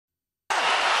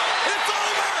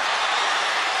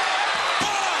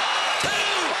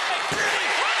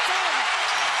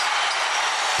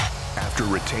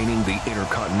retaining the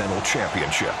Intercontinental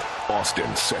Championship,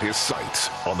 Austin set his sights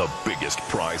on the biggest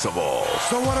prize of all.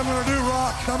 So what I'm going to do,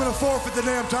 Rock, I'm going to forfeit the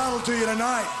damn title to you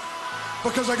tonight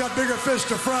because I got bigger fish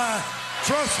to fry.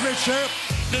 Trust me, champ.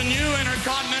 The new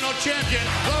Intercontinental Champion,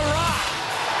 The Rock.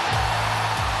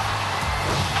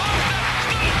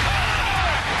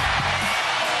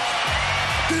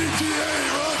 DTA,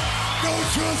 Rock. Don't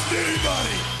trust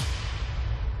anybody.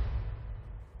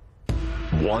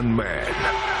 One man.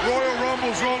 Royal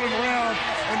Rumble's rolling around,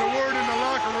 and the word in the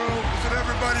locker room is that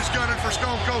everybody's gunning for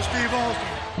Stone Cold Steve Austin.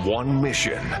 One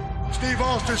mission. Steve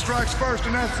Austin strikes first,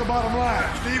 and that's the bottom line.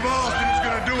 Steve Austin is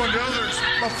going to do unto others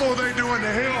before they do unto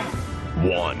him.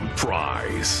 One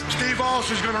prize. Steve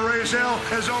Austin's going to raise hell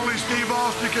as only Steve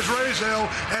Austin can raise hell,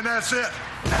 and that's it.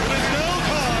 It's now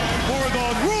time for the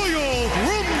Royal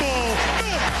Rumble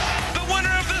match. The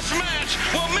winner of this match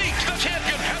will meet the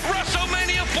champion at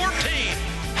WrestleMania 14.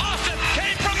 Austin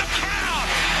came from the crowd.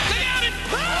 They had it.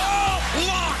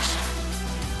 Lost.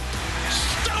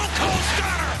 Stone Cold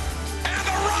Stunner. And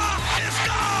The Rock is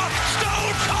gone.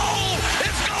 Stone Cold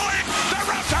is going to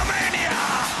WrestleMania.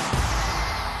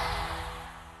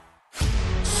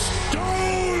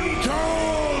 Stone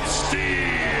Cold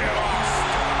Steve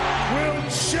will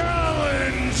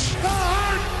challenge the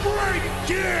Heartbreak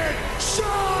Kid,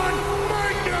 Shawn.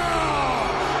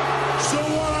 So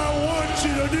what I want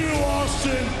you to do,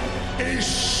 Austin, is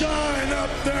shine up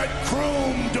that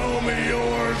chrome dome of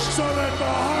yours so that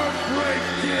the Heartbreak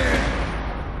Kid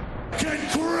can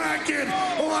crack it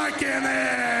like an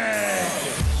egg.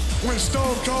 When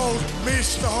Stone Cold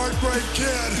meets the Heartbreak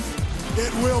Kid,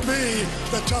 it will be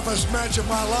the toughest match of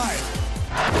my life.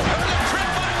 There's a trip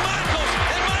by Michaels,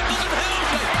 and Michaels and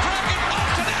Helmsley dragging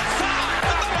Austin outside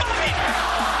of the money.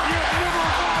 You've never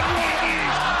had one of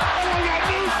these. Oh, I got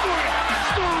news for you.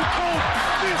 Stone Cold,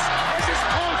 this is as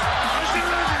close as you're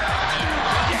ever to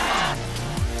get.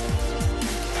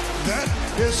 That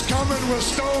is coming with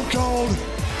Stone Cold,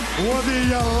 whether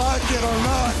you like it or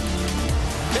not.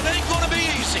 It ain't gonna be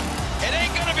easy. It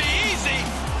ain't gonna be easy.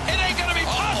 It ain't gonna be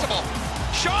possible.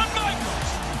 Shawn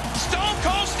Michaels, Stone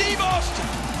Cold Steve Austin.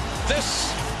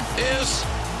 This is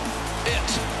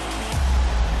it.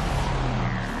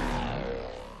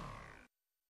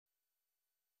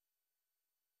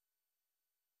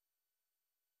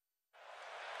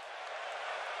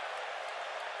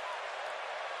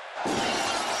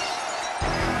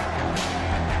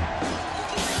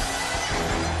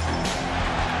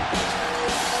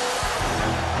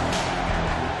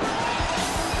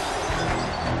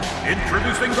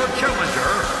 Introducing the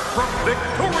challenger from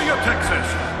Victoria, Texas,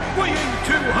 weighing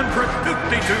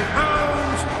 252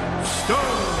 pounds,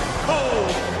 Stone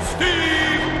Cold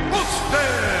Steve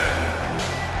Austin.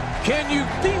 Can you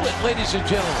feel it, ladies and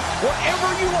gentlemen? Wherever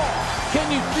you are, can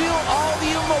you feel all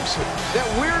the emotion that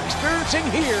we're experiencing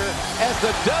here as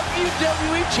the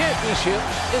WWE Championship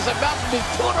is about to be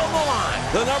put on the line?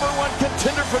 The #1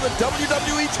 contender for the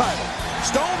WWE title,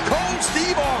 Stone Cold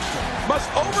Steve Austin, must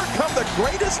overcome the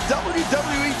greatest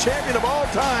WWE champion of all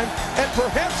time and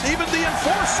perhaps even the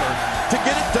enforcer to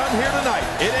get it done here tonight.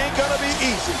 It ain't gonna be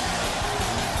easy.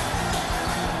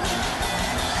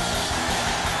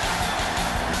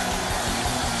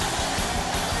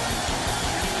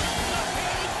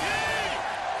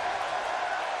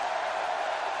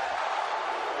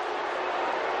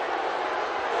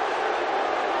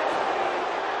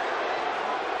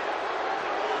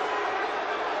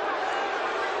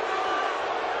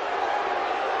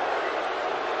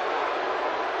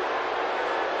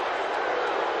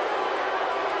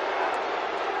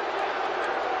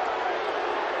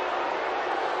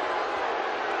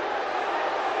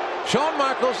 Shawn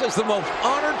Michaels is the most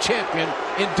honored champion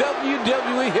in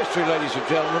WWE history, ladies and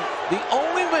gentlemen. The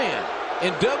only man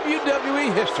in WWE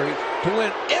history to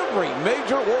win every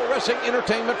major World Wrestling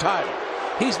Entertainment title.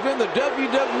 He's been the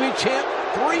WWE champ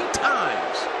 3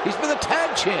 times. He's been the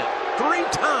tag champ 3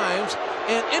 times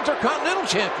and Intercontinental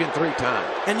champion 3 times.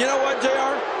 And you know what,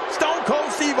 JR? Stone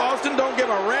Cold Steve Austin don't give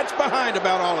a rat's behind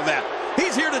about all of that.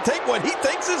 He's here to take what he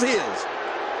thinks is his.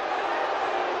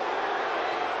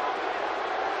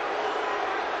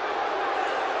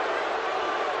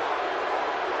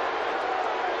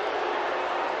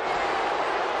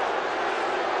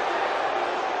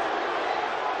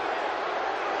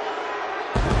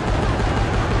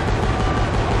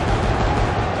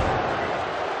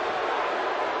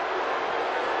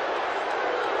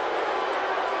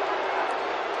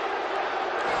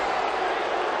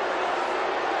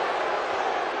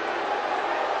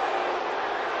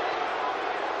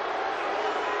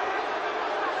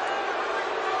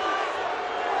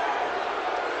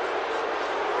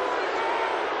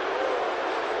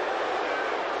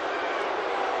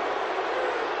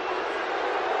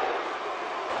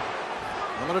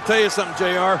 to tell you something,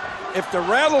 JR. If the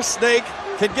Rattlesnake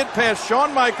can get past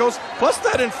Shawn Michaels, plus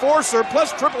that Enforcer,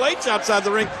 plus Triple H outside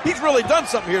the ring, he's really done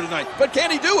something here tonight. But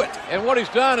can he do it? And what he's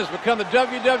done is become the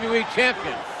WWE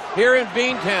champion here in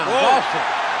Beantown, Whoa. Boston.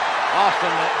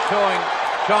 Austin showing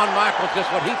Shawn Michaels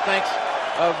just what he thinks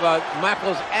of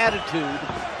Michaels' attitude.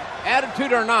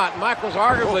 Attitude or not, Michaels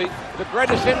arguably the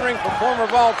greatest in-ring performer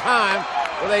of all time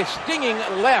with a stinging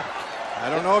left. I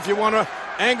don't know if you want to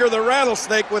anger the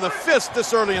Rattlesnake with a fist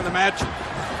this early in the match.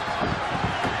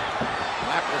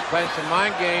 Michaels playing some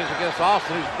mind games against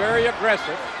Austin, who's very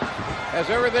aggressive. Has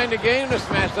everything to gain this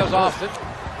match, does Austin.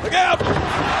 Look out! Oh,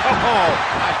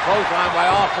 nice clothesline by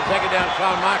Austin, taking down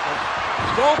Shawn Michaels.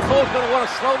 Stone Cold's going to want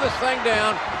to slow this thing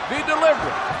down, be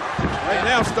deliberate. Right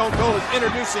now, Stone Cold is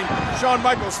introducing Shawn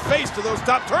Michaels' face to those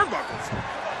top turnbuckles.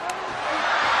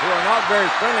 Who are not very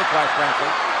friendly, quite frankly.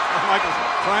 Shawn Michaels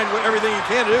trying everything he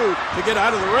can do to get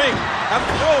out of the ring. Have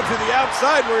to go to the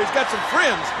outside where he's got some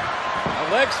friends. A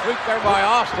leg sweep there by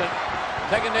Austin,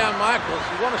 taking down Michaels.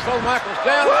 You want to slow Michaels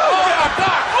down. Whoa, oh, yeah. my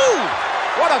God! Ooh!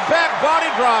 What a back body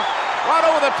drop right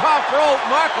over the top rope.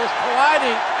 Michaels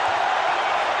colliding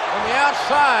on the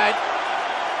outside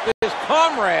with his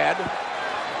comrade.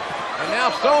 And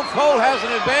now Stone Cold has an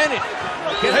advantage.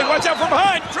 Hey, watch out from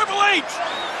behind! Triple H!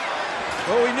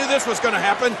 Oh, we knew this was going to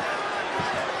happen.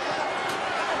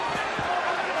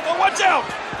 Oh, watch out!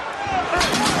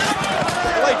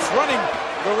 Triple H running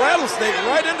the Rattlesnake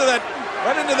right into that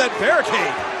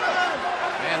barricade.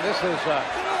 Man, this is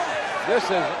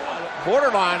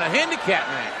borderline a handicap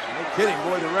match. No kidding,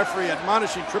 boy. The referee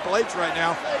admonishing Triple H right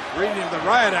now, reading the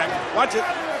Riot Act. Watch it.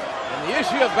 And the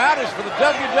issue about it is for the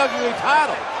WWE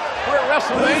title. We're at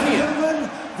WrestleMania.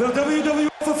 The WWF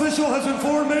official has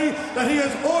informed me that he is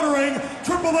ordering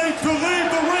Triple H to leave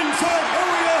the ringside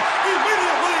area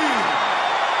immediately.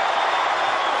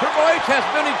 Triple H has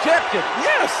been ejected.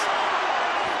 Yes!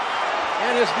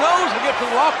 And his nose will get to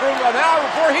the locker room an hour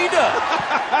before he does.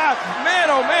 Man,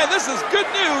 oh man, this is good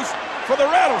news for the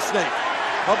Rattlesnake.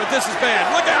 Oh, but this is bad.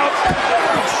 Look out!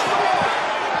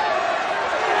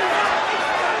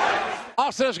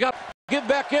 Austin has got to get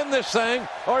back in this thing,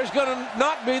 or he's going to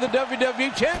not be the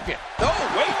WWE champion. Oh,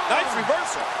 wait, nice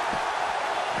reversal.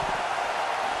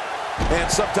 And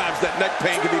sometimes that neck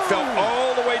pain can be felt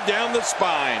all the way down the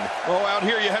spine. Oh, out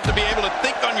here you have to be able to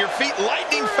think on your feet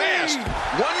lightning fast.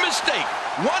 One mistake,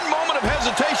 one moment of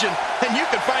hesitation, and you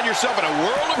can find yourself in a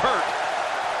world of hurt.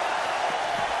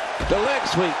 The leg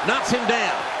sweep knocks him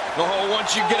down. Oh,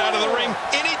 once you get out of the ring,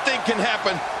 anything can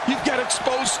happen. You've got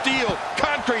exposed steel,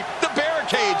 concrete, the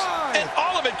barricades, and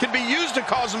all of it can be used to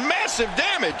cause massive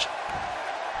damage.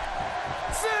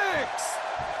 6.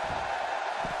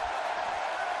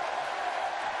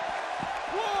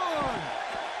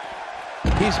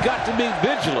 1. He's got to be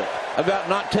vigilant about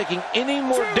not taking any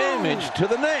more damage to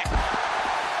the neck.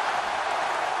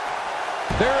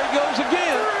 There he goes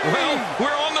again. Well,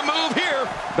 we're on the move here.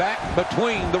 Back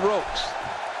between the ropes.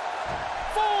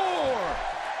 4.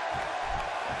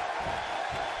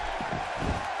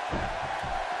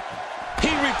 He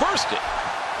reversed it.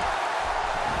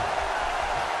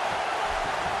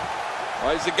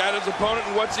 Well, he's got his opponent,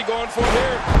 and what's he going for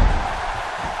here?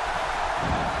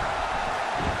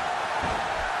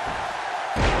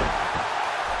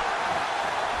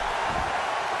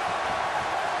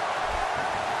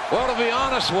 Well, to be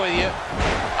honest with you,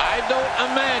 I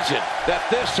don't imagine that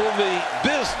this will be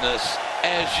business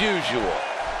as usual.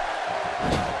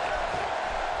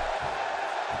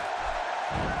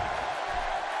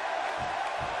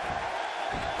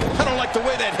 I don't like the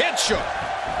way that head shook.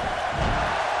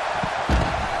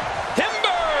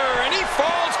 Timber, and he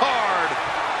falls hard.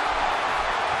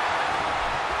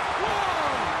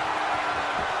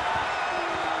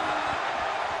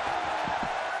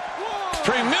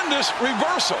 Tremendous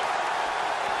reversal.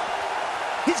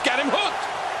 He's got him hooked.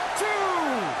 2.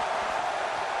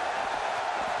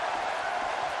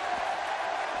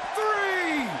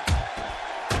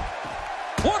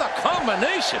 3. What a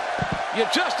combination. You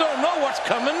just don't know what's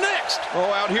coming next. Oh,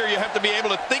 out here you have to be able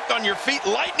to think on your feet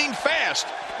lightning fast.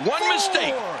 One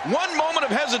mistake, one moment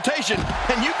of hesitation,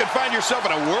 and you can find yourself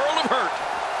in a world of hurt.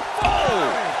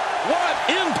 Oh, what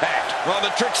impact. Well,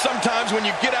 the trick sometimes when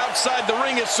you get outside the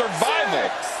ring is survival.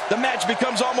 The match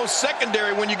becomes almost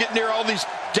secondary when you get near all these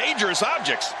dangerous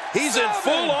objects. He's in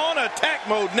full-on attack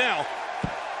mode now.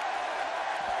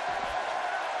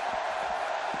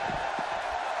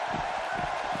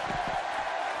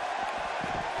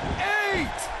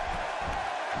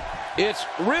 It's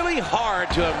really hard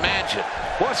to imagine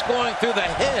what's going through the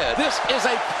head. This is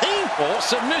a painful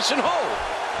submission hold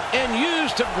and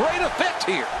used to great effect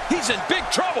here. He's in big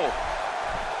trouble.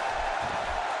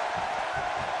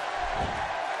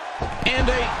 And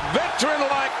a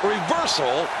veteran-like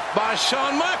reversal by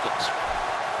Shawn Michaels.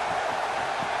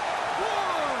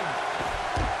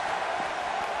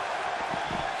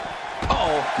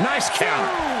 Oh, nice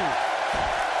counter.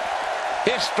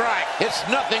 His strike hits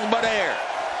nothing but air.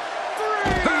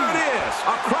 There it is,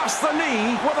 across the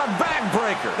knee with a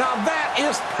backbreaker. Now that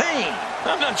is pain.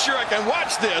 I'm not sure I can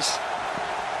watch this.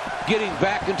 Getting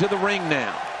back into the ring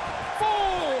now. 4.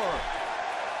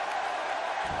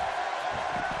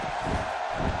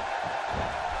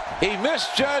 He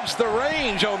misjudged the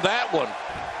range on that one.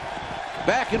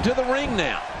 Back into the ring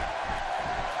now.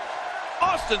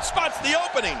 Austin spots the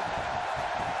opening.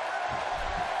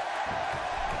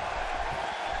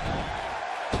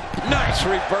 Nice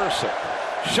reversal.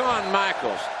 Shawn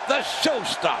Michaels, the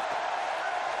showstopper.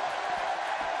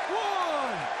 1.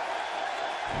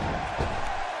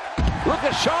 Look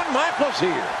at Shawn Michaels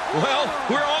here. Well,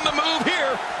 we're on the move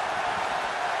here.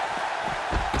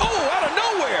 Oh, out of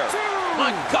nowhere. 2. My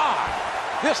God.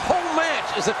 This whole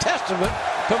match is a testament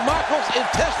to Michaels'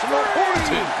 intestinal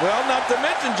fortitude. Well, not to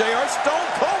mention, JR, Stone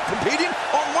Cold competing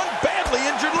on one badly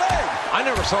injured leg. I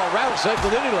never saw a rattlesnake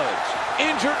with any legs,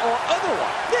 injured or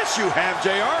otherwise. Yes, you have,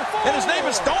 JR. 4. And his name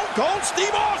is Stone Cold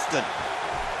Steve Austin.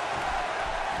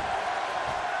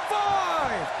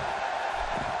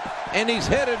 5. And he's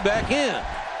headed back in.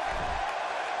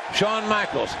 Shawn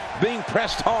Michaels being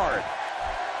pressed hard.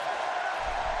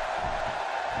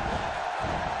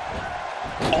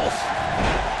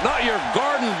 Not your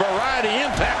garden variety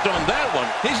impact on that one.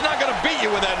 He's not going to beat you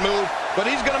with that move, but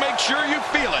he's going to make sure you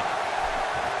feel it.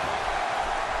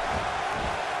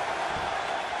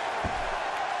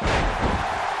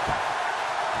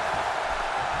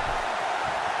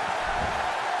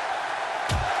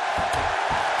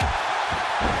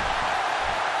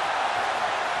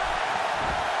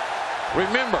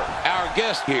 Remember, our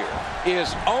guest here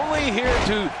is only here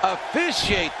to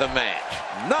officiate the match,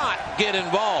 not get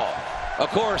involved. Of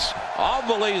course, I'll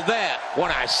believe that when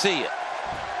I see it.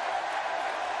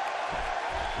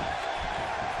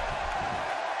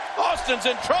 Austin's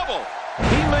in trouble.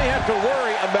 He may have to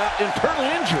worry about internal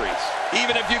injuries.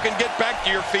 Even if you can get back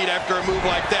to your feet after a move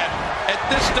like that, at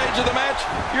this stage of the match,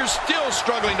 you're still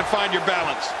struggling to find your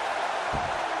balance.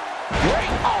 Great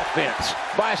offense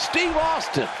by Steve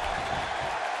Austin.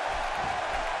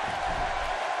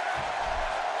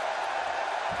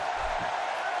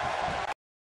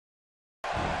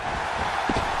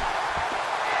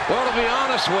 Well, to be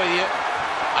honest with you,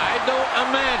 I don't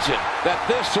imagine that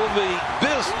this will be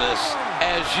business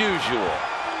as usual.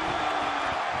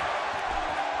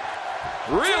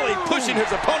 Really pushing his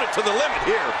opponent to the limit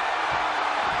here.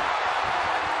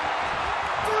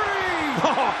 3.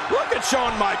 Oh, look at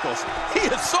Shawn Michaels. He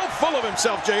is so full of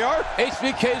himself, JR.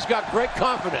 HBK's got great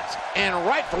confidence, and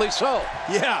rightfully so.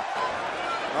 Yeah.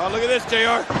 Oh, look at this,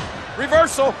 JR.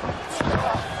 Reversal.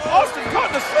 Austin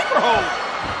caught in the sleeper hold.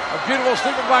 A beautiful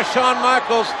sleeper by Shawn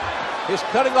Michaels. He's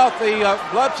cutting off the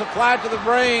blood supply to the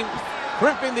brain,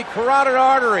 crimping the carotid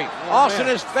artery.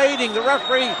 Austin is fading. The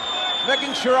referee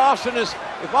making sure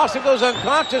if Austin goes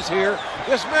unconscious here,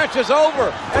 this match is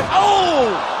over.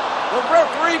 And the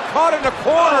referee caught in the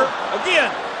corner.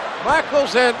 Again.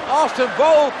 Michaels and Austin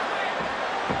both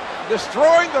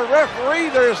destroying the referee.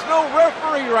 There is no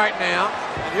referee right now.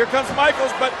 And here comes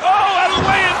Michaels, but out of the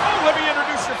way. Let me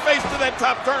introduce your face to that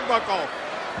top turnbuckle.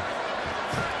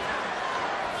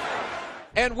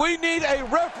 And we need a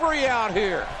referee out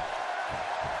here.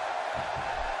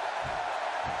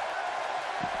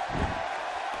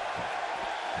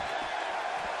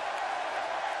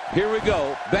 Here we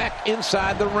go, back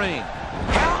inside the ring.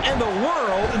 How in the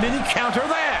world did he counter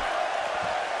that?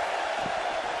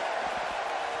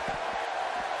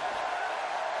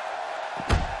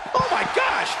 Oh my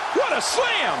gosh, what a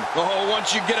slam! Oh,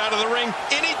 once you get out of the ring,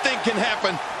 anything can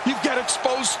happen. You've got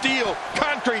exposed steel,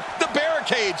 concrete, the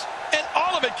barricades, and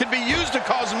all of it can be used to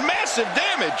cause massive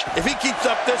damage. If he keeps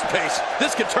up this pace,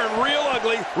 this could turn real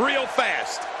ugly real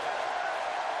fast.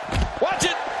 Watch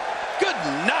it. Good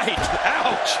night.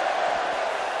 Ouch.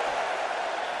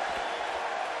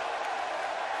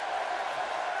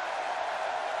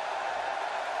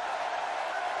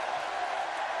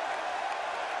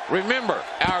 Remember,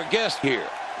 our guest here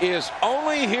is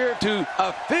only here to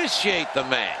officiate the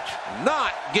match,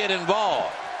 not get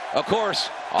involved. Of course,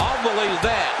 I'll believe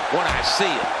that when I see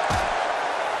it.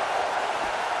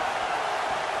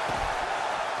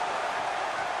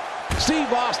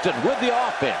 Steve Austin with the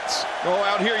offense. Oh,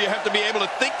 out here you have to be able to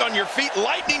think on your feet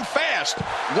lightning fast.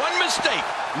 One mistake,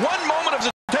 one moment of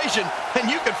hesitation, and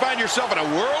you can find yourself in a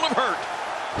world of hurt.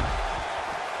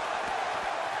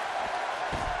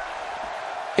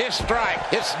 His strike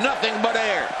hits nothing but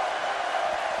air.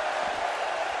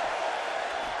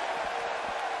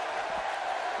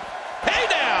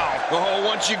 Oh,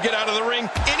 once you get out of the ring,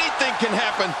 anything can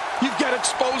happen. You've got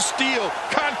exposed steel,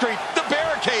 concrete, the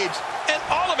barricades, and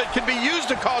all of it can be used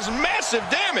to cause massive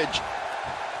damage.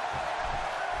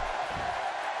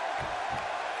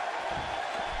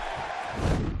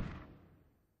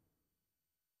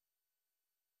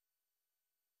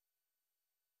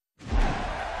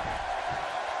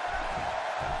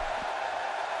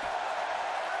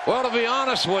 Well, to be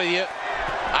honest with you,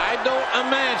 I don't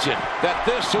imagine that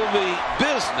this will be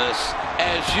business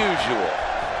as usual.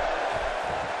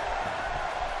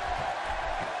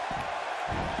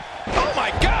 Oh, my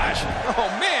gosh! Oh,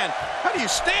 man! How do you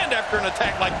stand after an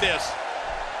attack like this?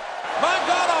 My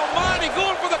God almighty,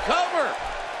 going for the cover!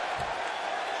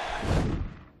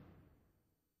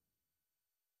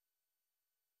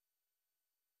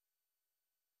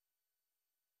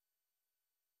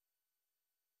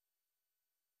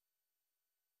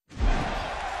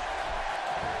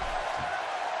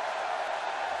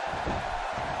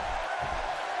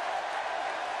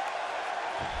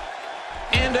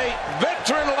 And a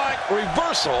veteran-like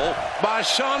reversal by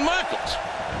Shawn Michaels.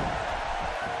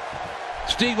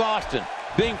 Steve Austin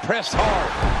being pressed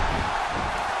hard.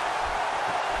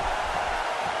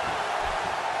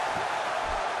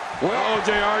 Well,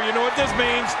 JR, you know what this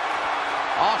means.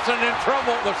 Austin in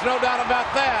trouble, there's no doubt about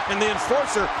that. And the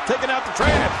enforcer taking out the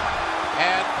trash.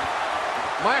 And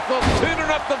Michaels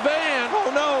tuning up the band.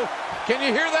 Oh, no. Can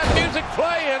you hear that music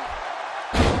playing?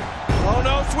 Oh,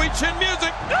 no, sweet chin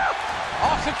music.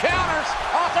 Austin counters.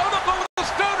 Austin over the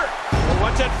stunner. Oh,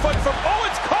 watch that foot from... Oh,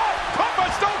 it's caught. Caught by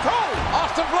Stone Cold.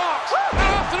 Austin blocks. And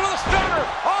Austin with a stunner.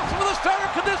 Austin with a stunner.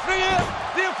 Could this be it?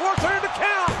 The enforcer in the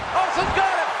count. Austin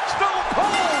got it. Stone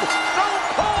Cold. Stone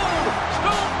Cold.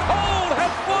 Stone Cold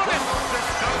has won it.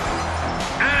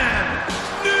 And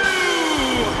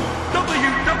new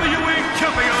WWE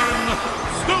Champion,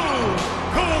 Stone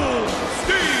Cold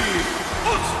Steve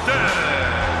Austin.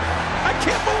 I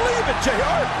can't believe it,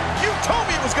 JR. You told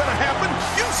me it was going to happen.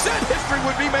 You said history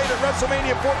would be made at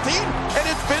WrestleMania 14, and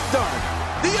it's been done.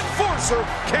 The enforcer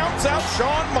counts out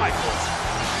Shawn Michaels.